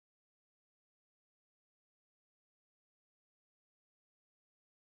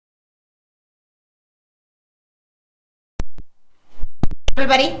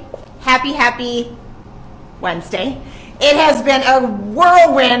Everybody, happy Wednesday. It has been a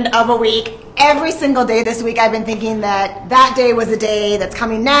whirlwind of a week. Every single day this week I've been thinking that that day was a day that's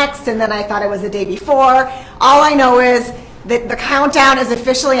coming next, and then I thought it was the day before. All I know is that the countdown is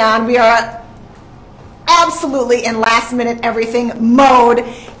officially on. We are absolutely in last minute everything mode,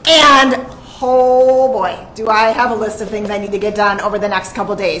 and oh boy, do I have a list of things I need to get done over the next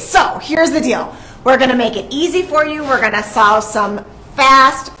couple days. So here's the deal. We're gonna make it easy for you. We're gonna solve some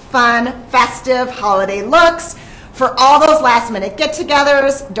fast, fun, festive holiday looks for all those last minute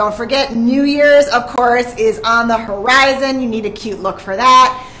get-togethers. Don't forget, New Year's, of course, is on the horizon. You need a cute look for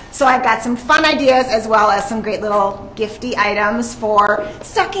that. So I've got some fun ideas as well as some great little gifty items for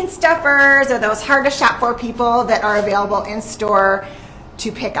stocking stuffers or those hard to shop for people that are available in store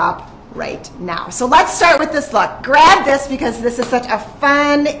to pick up right now. So let's start with this look. Grab this because this is such a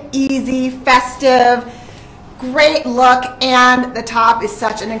fun, easy, festive, great look, and the top is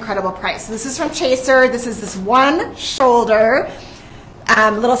such an incredible price. So this is from Chaser. This is this one shoulder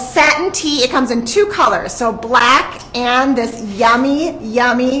little satin tee. It comes in two colors, so black and this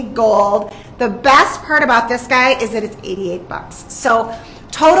yummy gold. The best part about this guy is that it's 88 bucks. So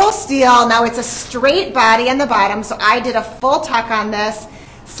total steal. Now it's a straight body on the bottom, so I did a full tuck on this.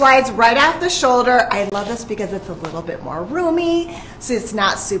 Slides right off the shoulder. I love this because it's a little bit more roomy, so it's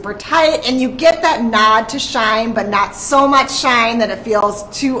not super tight, and you get that nod to shine, but not so much shine that it feels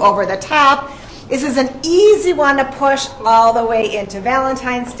too over the top. This is an easy one to push all the way into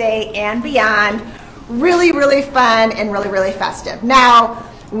Valentine's Day and beyond. Really fun and really festive. Now,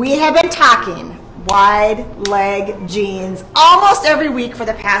 we have been talking wide leg jeans almost every week for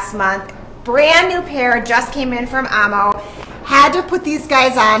the past month. Brand new pair just came in from Amo. Had to put these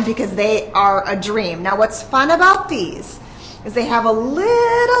guys on because they are a dream. Now what's fun about these is they have a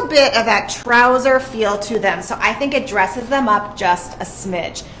little bit of that trouser feel to them, so I think it dresses them up just a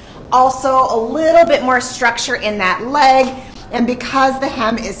smidge. Also a little bit more structure in that leg, and because the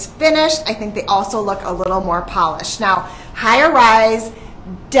hem is finished, I think they also look a little more polished. Now higher rise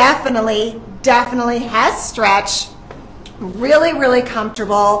definitely has stretch. Really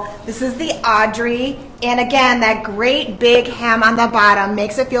comfortable. This is the Audrey, and again, that great big hem on the bottom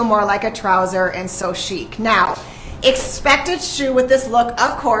makes it feel more like a trouser and so chic. Now, expected shoe with this look,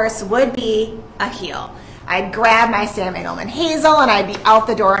 of course, would be a heel. I'd grab my Sam Edelman Hazel and I'd be out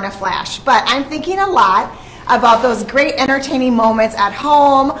the door in a flash, but I'm thinking a lot about those great entertaining moments at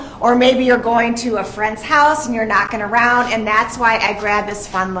home, or maybe you're going to a friend's house and you're knocking around, and that's why I grabbed this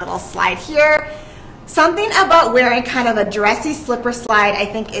fun little slide here. Something about wearing kind of a dressy slipper slide I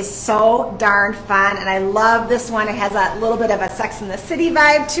think is so darn fun, and I love this one. It has a little bit of a Sex and the City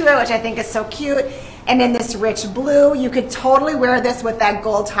vibe to it, which I think is so cute. And in this rich blue, you could totally wear this with that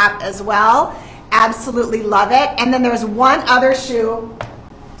gold top as well. Absolutely love it. And then there's one other shoe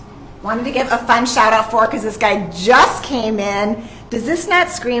wanted to give a fun shout out for because this guy just came in. Does this not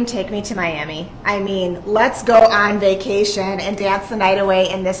scream take me to Miami? I mean, let's go on vacation and dance the night away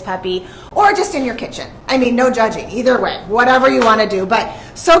in this puppy, or just in your kitchen. I mean, no judging, either way, whatever you want to do, but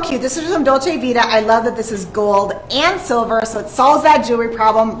so cute. This is from Dolce Vita. I love that this is gold and silver, so it solves that jewelry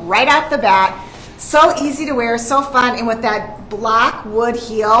problem right off the bat. So easy to wear, so fun, and with that black wood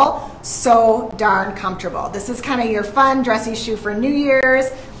heel, so darn comfortable. This is kind of your fun dressy shoe for New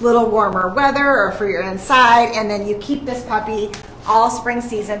Year's, little warmer weather, or for your inside, and then you keep this puppy all spring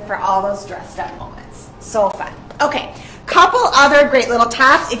season for all those dressed up moments. So fun. Okay, couple other great little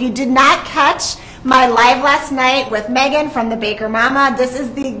tops. If you did not catch my live last night with Megan from the Baker Mama, this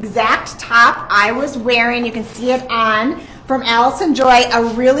is the exact top I was wearing. You can see it on from Allison Joy. A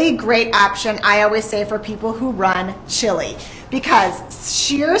really great option, I always say, for people who run chilly, because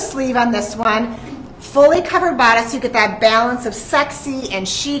sheer sleeve on this one, fully covered bodice, you get that balance of sexy and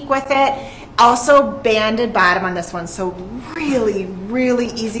chic with it. Also banded bottom on this one, so really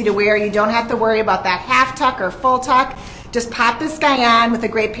easy to wear. You don't have to worry about that half tuck or full tuck. Just pop this guy on with a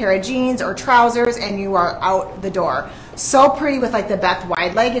great pair of jeans or trousers and you are out the door. So pretty with like the Beth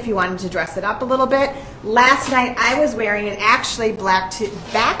wide leg if you wanted to dress it up a little bit. Last night I was wearing it actually back to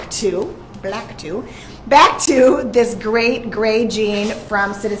this great gray jean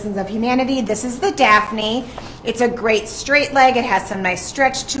from Citizens of Humanity. This is the Daphne. It's a great straight leg. It has some nice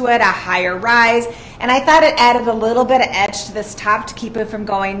stretch to it, a higher rise, and I thought it added a little bit of edge to this top to keep it from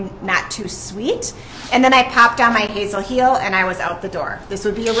going not too sweet. And then I popped on my hazel heel and I was out the door. This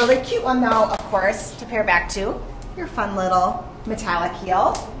would be a really cute one though, of course, to pair back to your fun little metallic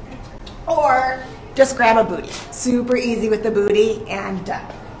heel, or just grab a booty. Super easy with the booty and done.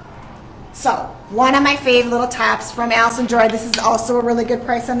 So, one of my favorite little tops from Allison Joy. This is also a really good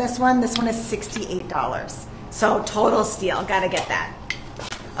price on this one. This one is $68. So, total steal. Gotta get that.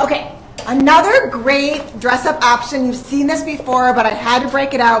 Okay, another great dress-up option. You've seen this before, but I had to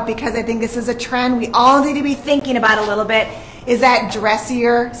break it out because I think this is a trend we all need to be thinking about a little bit, is that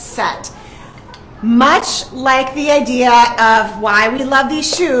dressier set. Much like the idea of why we love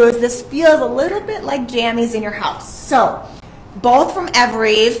these shoes, this feels a little bit like jammies in your house. So, both from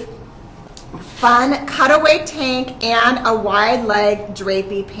Everive, fun cutaway tank and a wide leg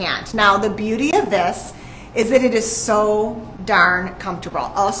drapey pant. Now, the beauty of this is that it is so darn comfortable.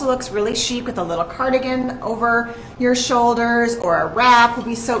 Also looks really chic with a little cardigan over your shoulders, or a wrap would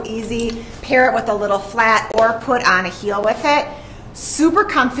be so easy. Pair it with a little flat or put on a heel with it. Super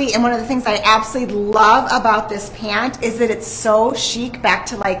comfy, and one of the things I absolutely love about this pant is that it's so chic, back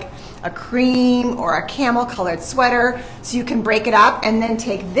to like a cream or a camel colored sweater, so you can break it up and then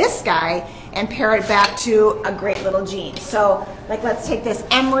take this guy and pair it back to a great little jean. So like, let's take this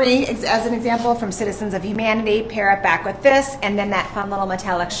Emery as an example from Citizens of Humanity, pair it back with this, and then that fun little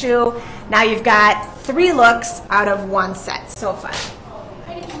metallic shoe. Now you've got 3 looks out of 1 set. So fun.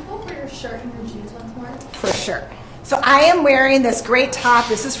 Heidi, can you go for your shirt and your jeans once more? For sure. So I am wearing this great top.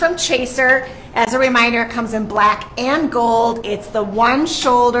 This is from Chaser. As a reminder, it comes in black and gold. It's the one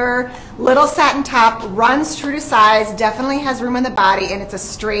shoulder little satin top, runs true to size, definitely has room in the body, and it's a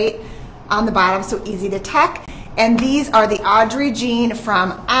straight on the bottom, so easy to tuck. And these are the Audrey jean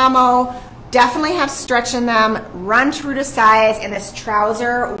from Amo. Definitely have stretch in them, run true to size, and this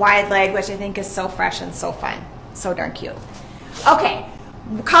trouser wide leg, which I think is so fresh and so fun. So darn cute. Okay,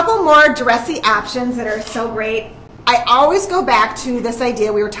 a couple more dressy options that are so great. I always go back to this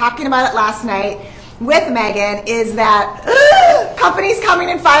idea, we were talking about it last night with Megan, is that company's coming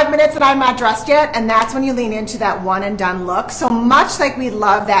in 5 minutes and I'm not dressed yet, and that's when you lean into that one and done look. So much like we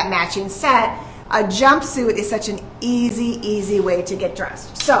love that matching set, a jumpsuit is such an easy way to get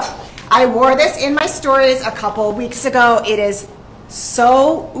dressed. So I wore this in my stories a couple weeks ago. It is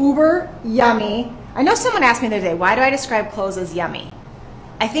so uber yummy. I know someone asked me the other day, why do I describe clothes as yummy?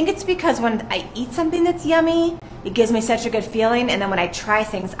 I think it's because when I eat something that's yummy, it gives me such a good feeling, and then when I try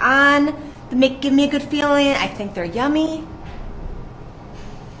things on that give me a good feeling, I think they're yummy.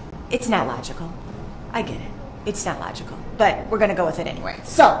 It's not logical. I get it. It's not logical, but we're gonna go with it anyway.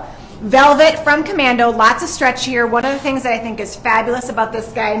 So, velvet from Commando, lots of stretch here. One of the things that I think is fabulous about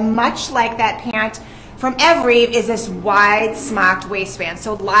this guy, much like that pant from Everive, is this wide smocked waistband.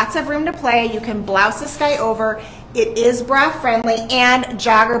 So lots of room to play. You can blouse this guy over. It is bra friendly and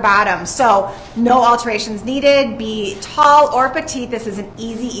jogger bottom, so no alterations needed. Be tall or petite, this is an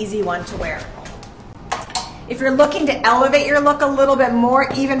easy one to wear. If you're looking to elevate your look a little bit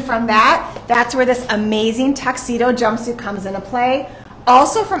more even from that, that's where this amazing tuxedo jumpsuit comes into play.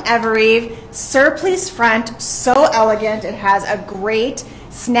 Also from Everive, surplice front, so elegant. It has a great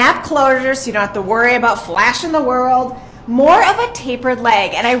snap closure, so you don't have to worry about flashing the world. More of a tapered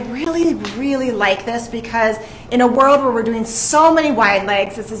leg, and I really like this because in a world where we're doing so many wide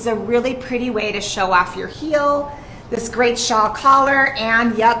legs, this is a really pretty way to show off your heel. This great shawl collar,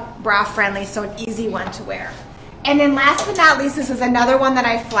 and yep, bra friendly, so an easy one to wear. And then last but not least, this is another one that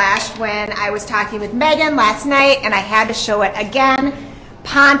I flashed when I was talking with Megan last night, and I had to show it again.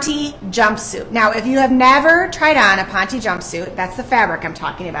 Ponte jumpsuit. Now, if you have never tried on a Ponte jumpsuit, that's the fabric I'm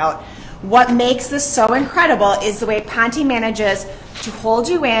talking about. What makes this so incredible is the way Ponte manages to hold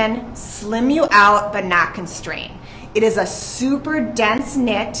you in, slim you out, but not constrain. It is a super dense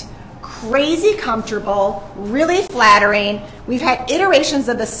knit, crazy comfortable, really flattering. We've had iterations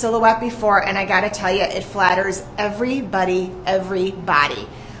of the silhouette before, and I gotta tell you, it flatters everybody.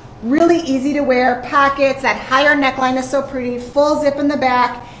 Really easy to wear, pockets, that higher neckline is so pretty, full zip in the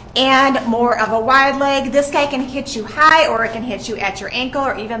back, and more of a wide leg. This guy can hit you high, or it can hit you at your ankle,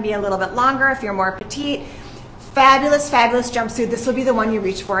 or even be a little bit longer if you're more petite. Fabulous jumpsuit. This will be the one you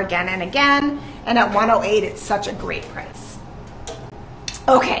reach for again and again, and at $108, it's such a great price.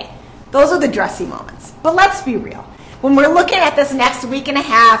 Okay, those are the dressy moments, but let's be real. When we're looking at this next week and a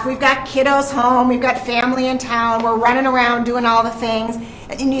half, we've got kiddos home, we've got family in town, we're running around doing all the things,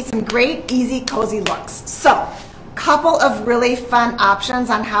 and you need some great, easy, cozy looks. So, couple of really fun options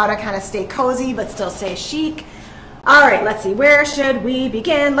on how to kind of stay cozy but still stay chic. All right, let's see, where should we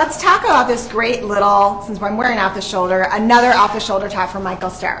begin? Let's talk about this great little, since I'm wearing off the shoulder, another off the shoulder top from Michael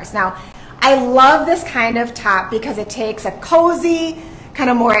Stars. Now, I love this kind of top because it takes a cozy, kind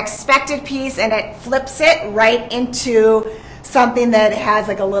of more expected piece, and it flips it right into something that has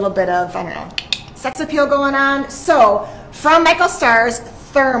like a little bit of, I don't know, sex appeal going on. So from Michael Stars,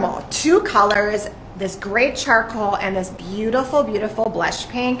 Thermal, 2 colors, this great charcoal and this beautiful blush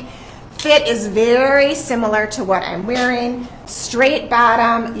pink. Fit is very similar to what I'm wearing. Straight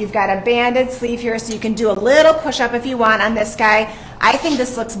bottom, you've got a banded sleeve here, so you can do a little push up if you want on this guy. I think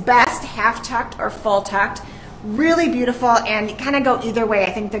this looks best half tucked or full tucked. Really beautiful, and you kind of go either way.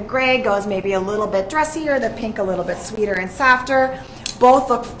 I think the gray goes maybe a little bit dressier, the pink a little bit sweeter and softer. Both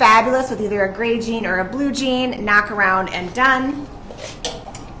look fabulous with either a gray jean or a blue jean. Knock around and done.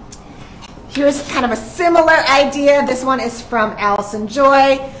 Here's kind of a similar idea. This one is from Allison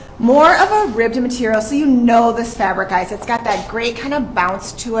Joy. More of a ribbed material, so you know this fabric, guys. It's got that great kind of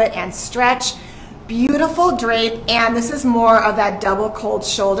bounce to it and stretch. Beautiful drape, and this is more of that double cold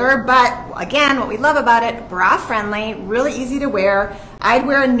shoulder, but again, what we love about it, bra friendly, really easy to wear. I'd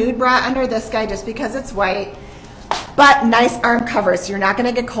wear a nude bra under this guy just because it's white, but nice arm cover, so you're not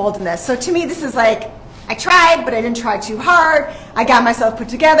gonna get cold in this. So to me, this is like, I tried, but I didn't try too hard. I got myself put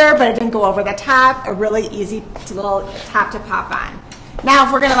together, but I didn't go over the top. A really easy little top to pop on. Now,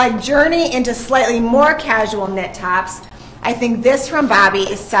 if we're gonna like journey into slightly more casual knit tops, I think this from Bobbi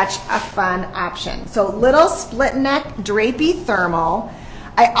is such a fun option. So little split neck drapey thermal.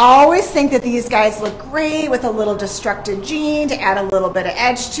 I always think that these guys look great with a little destructed jean to add a little bit of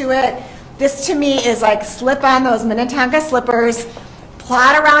edge to it. This to me is like slip on those Minnetonka slippers,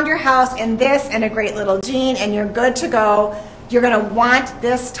 plot around your house in this and a great little jean, and you're good to go. You're gonna want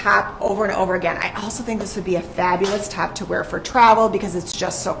this top over and over again. I also think this would be a fabulous top to wear for travel because it's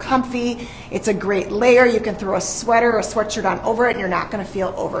just so comfy. It's a great layer. You can throw a sweater or a sweatshirt on over it and you're not gonna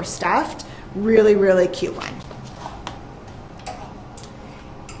feel overstuffed. Really, really cute one.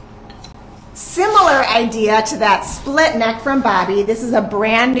 Similar idea to that split neck from Bobbi. This is a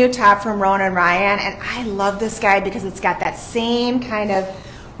brand new top from Ronan Ryan, and I love this guy because it's got that same kind of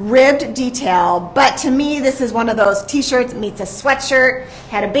ribbed detail, but to me this is one of those t-shirts meets a sweatshirt,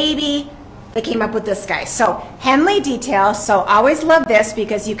 had a baby, they came up with this guy. So Henley detail, so always love this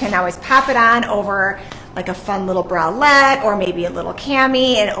because you can always pop it on over like a fun little bralette or maybe a little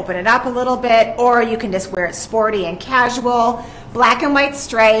cami and open it up a little bit, or you can just wear it sporty and casual. Black and white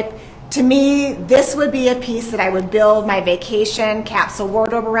stripe. To me, this would be a piece that I would build my vacation capsule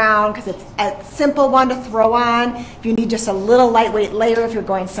wardrobe around because it's a simple one to throw on. If you need just a little lightweight layer, if you're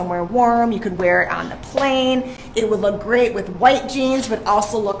going somewhere warm, you could wear it on the plane. It would look great with white jeans, but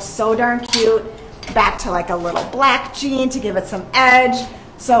also look so darn cute back to like a little black jean to give it some edge.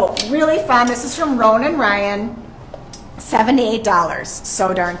 So really fun. This is from Ronan Ryan, $78.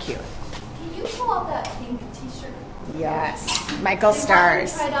 So darn cute. Can you pull out that pink t-shirt? Yes. Michael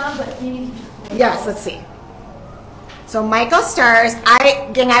Stars. Try it on, but maybe yes, let's see. So Michael Stars,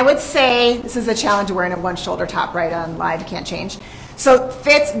 I would say this is a challenge wearing a one shoulder top right on live, can't change. So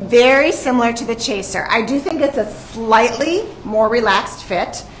fits very similar to the Chaser. I do think it's a slightly more relaxed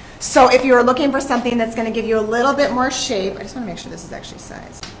fit. So if you're looking for something that's going to give you a little bit more shape, I just want to make sure this is actually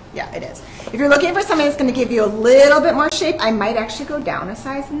sized. Yeah, it is. If you're looking for something that's going to give you a little bit more shape, I might actually go down a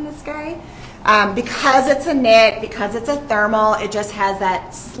size in this guy. Because it's a knit, because it's a thermal, it just has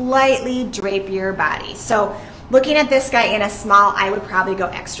that slightly drapier body. So looking at this guy in a small, I would probably go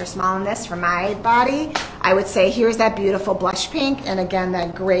extra small in this for my body. I would say here's that beautiful blush pink, and again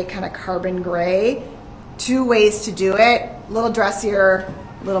that great kind of carbon gray. Two ways to do it, a little dressier,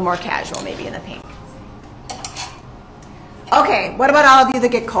 a little more casual maybe in the pink. Okay, what about all of you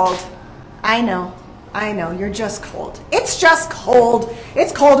that get cold? I know, you're just cold. It's just cold.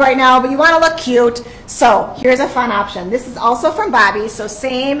 It's cold right now, but you want to look cute. So here's a fun option. This is also from Bobbi, so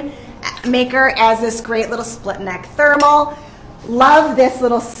same maker as this great little split neck thermal. Love this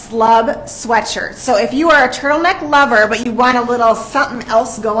little slub sweatshirt. So if you are a turtleneck lover, but you want a little something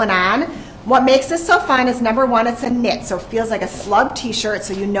else going on, what makes this so fun is number one, it's a knit, so it feels like a slub t-shirt,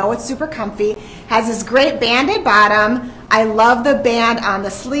 so you know it's super comfy. Has this great banded bottom. I love the band on the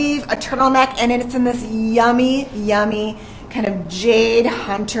sleeve, a turtleneck, and it's in this yummy, yummy kind of jade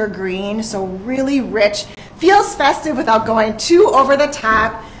hunter green, so really rich. Feels festive without going too over the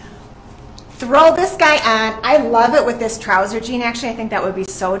top. Throw this guy on. I love it with this trouser jean, actually. I think that would be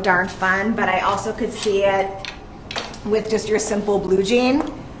so darn fun, but I also could see it with just your simple blue jean,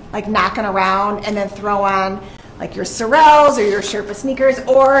 like knocking around, and then throw on like your Sorels or your Sherpa sneakers,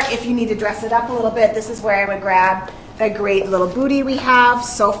 or if you need to dress it up a little bit, this is where I would grab that great little bootie we have.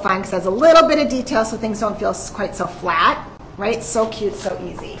 So fun because it has a little bit of detail so things don't feel quite so flat, right? So cute, so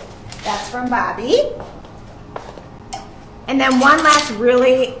easy. That's from Bobbi. And then one last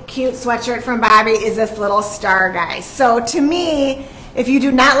really cute sweatshirt from Bobbi is this little star guy. So to me, if you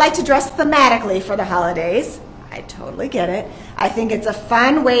do not like to dress thematically for the holidays, I totally get it. I think it's a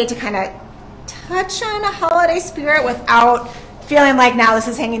fun way to kind of touch on a holiday spirit without feeling like now this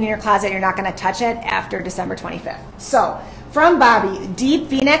is hanging in your closet, you're not going to touch it after December 25th. So from Bobbi, deep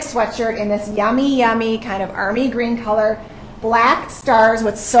V-neck sweatshirt in this yummy, yummy kind of army green color, black stars.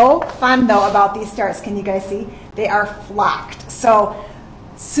 What's so fun though about these stars, can you guys see? They are flocked. So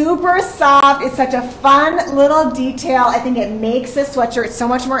super soft. It's such a fun little detail. I think it makes this sweatshirt so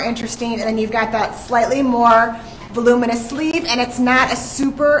much more interesting. And then you've got that slightly more voluminous sleeve, and it's not a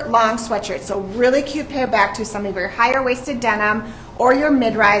super long sweatshirt. So really cute pair back to some of your higher waisted denim or your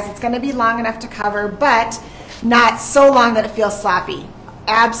mid-rise. It's going to be long enough to cover, but not so long that it feels sloppy.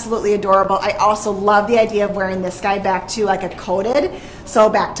 Absolutely adorable. I also love the idea of wearing this guy back to like a coated.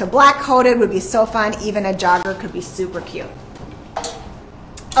 So back to black coated would be so fun. Even a jogger could be super cute.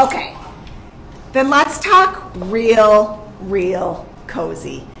 Okay, then let's talk real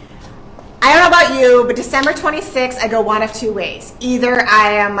cozy. I don't know about you, but December 26th, I go one of two ways. Either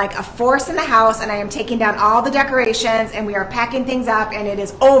I am like a force in the house and I am taking down all the decorations and we are packing things up and it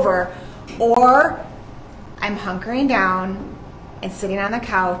is over, or I'm hunkering down and sitting on the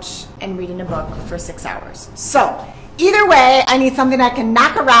couch and reading a book for 6 hours. So either way, I need something I can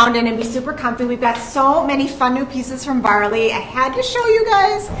knock around in and be super comfy. We've got so many fun new pieces from Varley. I had to show you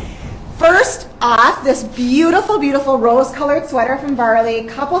guys. First off, this beautiful, beautiful rose-colored sweater from Varley.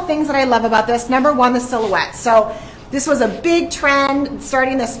 Couple things that I love about this. Number one, the silhouette. So this was a big trend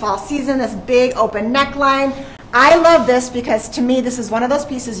starting this fall season, this big open neckline. I love this because to me, this is one of those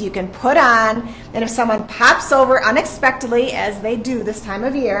pieces you can put on, and if someone pops over unexpectedly, as they do this time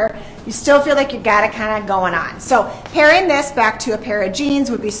of year, you still feel like you got it kind of going on. So pairing this back to a pair of jeans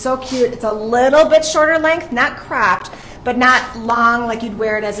would be so cute. It's a little bit shorter length, not cropped, but not long like you'd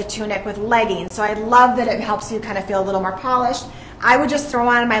wear it as a tunic with leggings. So I love that it helps you kind of feel a little more polished. I would just throw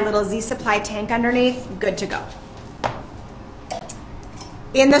on my little Z Supply tank underneath, good to go.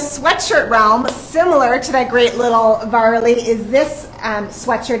 In the sweatshirt realm, similar to that great little Varley, is this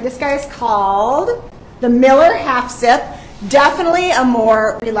sweatshirt. This guy is called the Miller Half Zip. Definitely a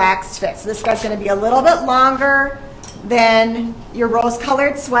more relaxed fit. So this guy's going to be a little bit longer than your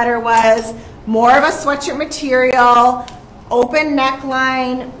rose-colored sweater was. More of a sweatshirt material, open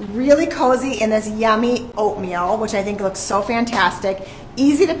neckline, really cozy in this yummy oatmeal, which I think looks so fantastic.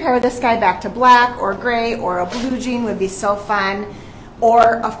 Easy to pair this guy back to black or gray, or a blue jean would be so fun.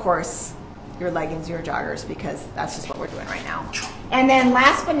 Or, of course, your leggings, your joggers, because that's just what we're doing right now. And then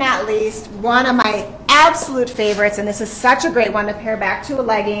last but not least, one of my absolute favorites, and this is such a great one to pair back to a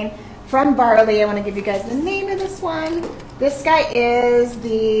legging from Varley. I want to give you guys the name of this one. This guy is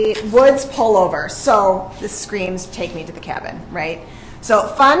the Woods Pullover. So this screams, take me to the cabin, right? So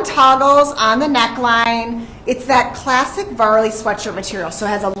fun toggles on the neckline. It's that classic Varley sweatshirt material. So it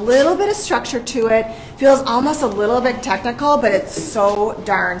has a little bit of structure to it. Feels almost a little bit technical, but it's so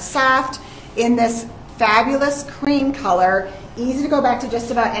darn soft in this fabulous cream color. Easy to go back to just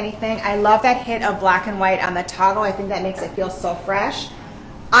about anything. I love that hit of black and white on the toggle. I think that makes it feel so fresh.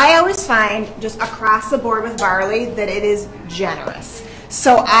 I always find just across the board with Varley that it is generous.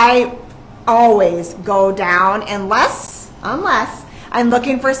 So I always go down unless I'm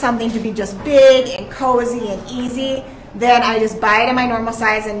looking for something to be just big and cozy and easy, then I just buy it in my normal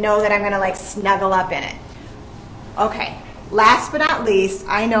size and know that I'm gonna like snuggle up in it. Okay, last but not least,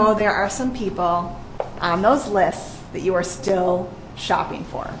 I know there are some people on those lists that you are still shopping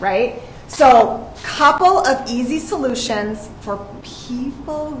for, right? So, couple of easy solutions for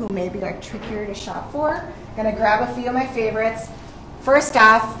people who maybe are trickier to shop for. Gonna grab a few of my favorites. First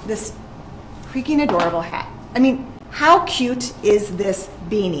off, this freaking adorable hat. I mean, how cute is this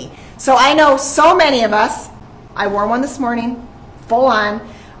beanie? So I know so many of us, I wore one this morning, full on,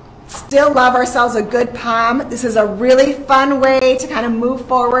 still love ourselves a good palm. This is a really fun way to kind of move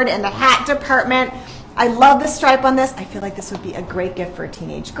forward in the hat department. I love the stripe on this. I feel like this would be a great gift for a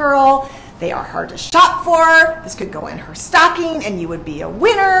teenage girl. They are hard to shop for. This could go in her stocking and you would be a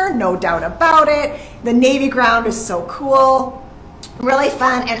winner, no doubt about it. The navy ground is so cool. Really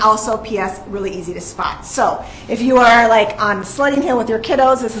fun, and also, P.S., really easy to spot. So if you are like on sledding hill with your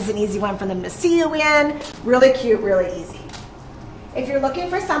kiddos, this is an easy one for them to see you in. Really cute, really easy. If you're looking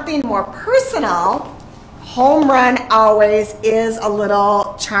for something more personal, home run always is a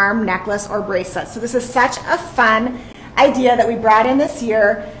little charm necklace or bracelet. So this is such a fun idea that we brought in this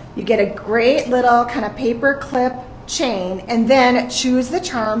year. You get a great little kind of paper clip chain, and then choose the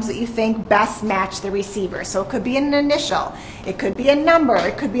charms that you think best match the receiver. So it could be an initial, it could be a number,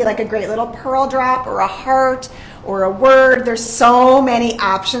 it could be like a great little pearl drop or a heart or a word. There's so many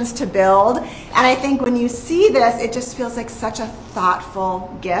options to build, and I think when you see this, it just feels like such a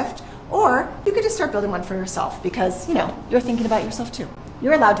thoughtful gift. Or you could just start building one for yourself, because you know you're thinking about yourself too.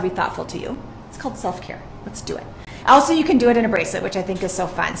 You're allowed to be thoughtful to you. It's called self-care. Let's do it. Also, you can do it in a bracelet, which I think is so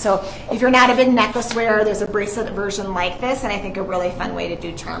fun. So if you're not a big necklace wearer, there's a bracelet version like this, and I think a really fun way to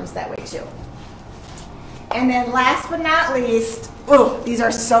do charms that way too. And then last but not least, oh, these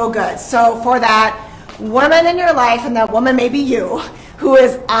are so good. So for that woman in your life, and that woman may be you, who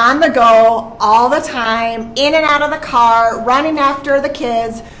is on the go all the time, in and out of the car, running after the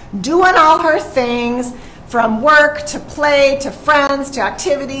kids, doing all her things, from work to play to friends to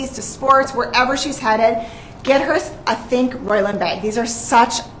activities to sports, wherever she's headed. Get her a Think Royland bag. These are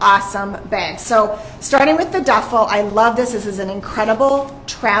such awesome bags. So starting with the duffel, I love this. This is an incredible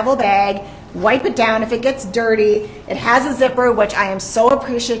travel bag. Wipe it down if it gets dirty. It has a zipper, which I am so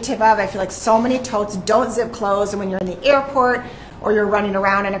appreciative of. I feel like so many totes don't zip closed, and when you're in the airport or you're running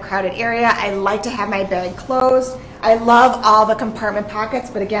around in a crowded area, I like to have my bag closed. I love all the compartment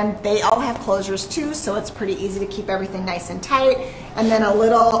pockets, but again, they all have closures too, so it's pretty easy to keep everything nice and tight. And then a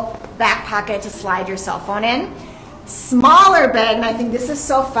little back pocket to slide your cell phone in. Smaller bag, and I think this is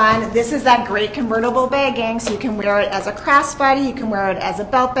so fun. This is that great convertible bagging, so you can wear it as a crossbody, you can wear it as a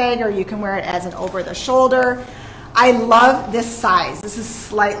belt bag, or you can wear it as an over the shoulder. I love this size. This is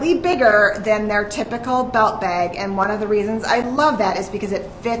slightly bigger than their typical belt bag, and one of the reasons I love that is because it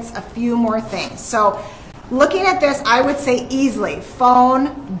fits a few more things. So looking at this, I would say easily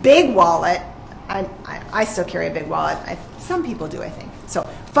phone, big wallet. I still carry a big wallet. Some people do, I think. So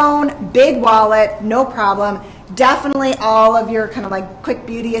phone, big wallet, no problem. Definitely all of your kind of like quick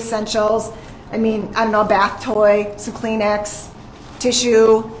beauty essentials. I mean, I don't know, bath toy, some Kleenex,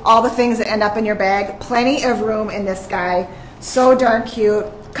 tissue, all the things that end up in your bag. Plenty of room in this guy. So darn cute.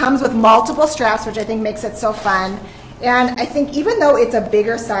 Comes with multiple straps, which I think makes it so fun. And I think even though it's a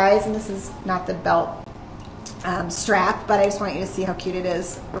bigger size, and this is not the belt strap, but I just want you to see how cute it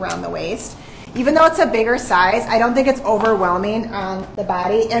is around the waist. Even though it's a bigger size, I don't think it's overwhelming on the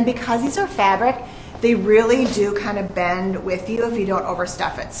body. And because these are fabric, they really do kind of bend with you if you don't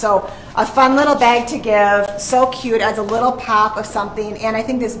overstuff it. So a fun little bag to give, so cute, adds a little pop of something. And I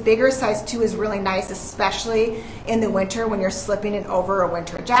think this bigger size too is really nice, especially in the winter when you're slipping it over a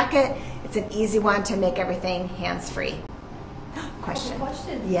winter jacket. It's an easy one to make everything hands-free. Question.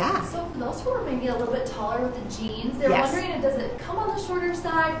 Yeah. So for those who are maybe a little bit taller with the jeans, they're Yes. wondering, does it come on the shorter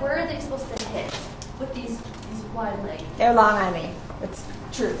side? Where are they supposed to hit with these wide legs? They're long on me. It's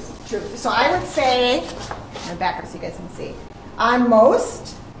truth, truth. So I would say, I'm gonna back up so you guys can see. On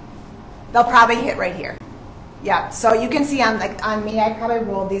most, they'll probably hit right here. Yeah, so you can see on me, I probably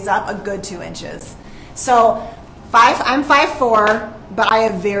rolled these up a good 2 inches. So I'm 5'4", but I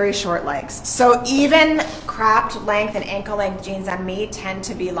have very short legs. So even cropped length and ankle length jeans on me tend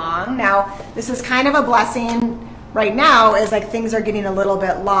to be long. Now, this is kind of a blessing right now, is like things are getting a little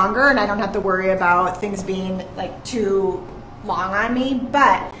bit longer and I don't have to worry about things being like too long on me,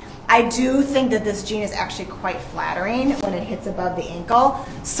 but I do think that this jean is actually quite flattering when it hits above the ankle.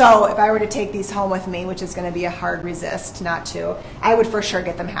 So if I were to take these home with me, which is going to be a hard resist not to, I would for sure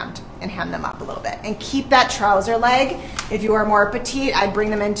get them hemmed and hem them up a little bit. And keep that trouser leg. If you are more petite, I'd bring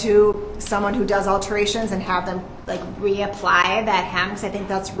them into someone who does alterations and have them like reapply that hem, because I think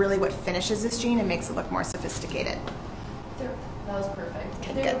that's really what finishes this jean and makes it look more sophisticated. That was perfect.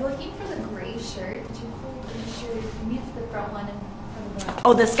 Okay, They're good. looking for the gray shirt. Did you pull the gray shirt? Maybe it's the front one and from the...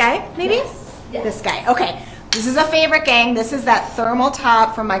 Oh, this guy, maybe? Yes. Yes. This guy, okay. This is a favorite, gang. This is that thermal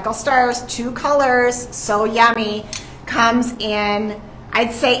top from Michael Stars, 2 colors, so yummy. Comes in,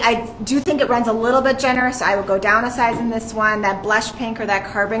 I'd say, I do think it runs a little bit generous. I would go down a size in this one, that blush pink or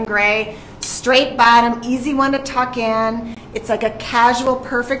that carbon gray. Straight bottom, easy one to tuck in. It's like a casual,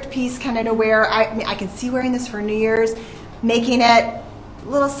 perfect piece kind of to wear. I can see wearing this for New Year's, making it a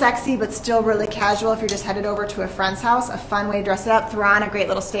little sexy, but still really casual if you're just headed over to a friend's house. A fun way to dress it up. Throw on a great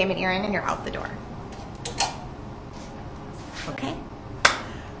little statement earring and you're out the door. Okay.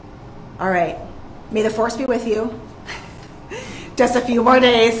 All right. May the force be with you. Just a few more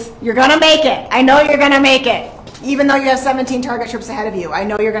days. You're going to make it. I know you're going to make it. Even though you have 17 Target trips ahead of you, I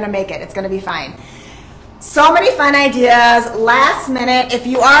know you're going to make it. It's going to be fine. So many fun ideas. Last minute, if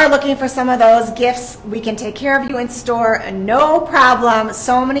you are looking for some of those gifts, we can take care of you in store. No problem.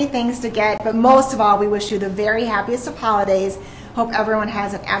 So many things to get. But most of all, we wish you the very happiest of holidays. Hope everyone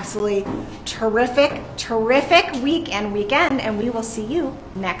has an absolutely terrific, terrific week and weekend. And we will see you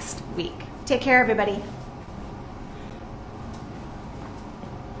next week. Take care, everybody.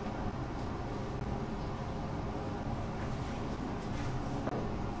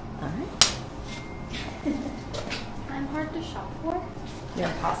 I'm hard to shop for. You're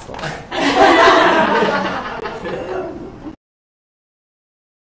impossible.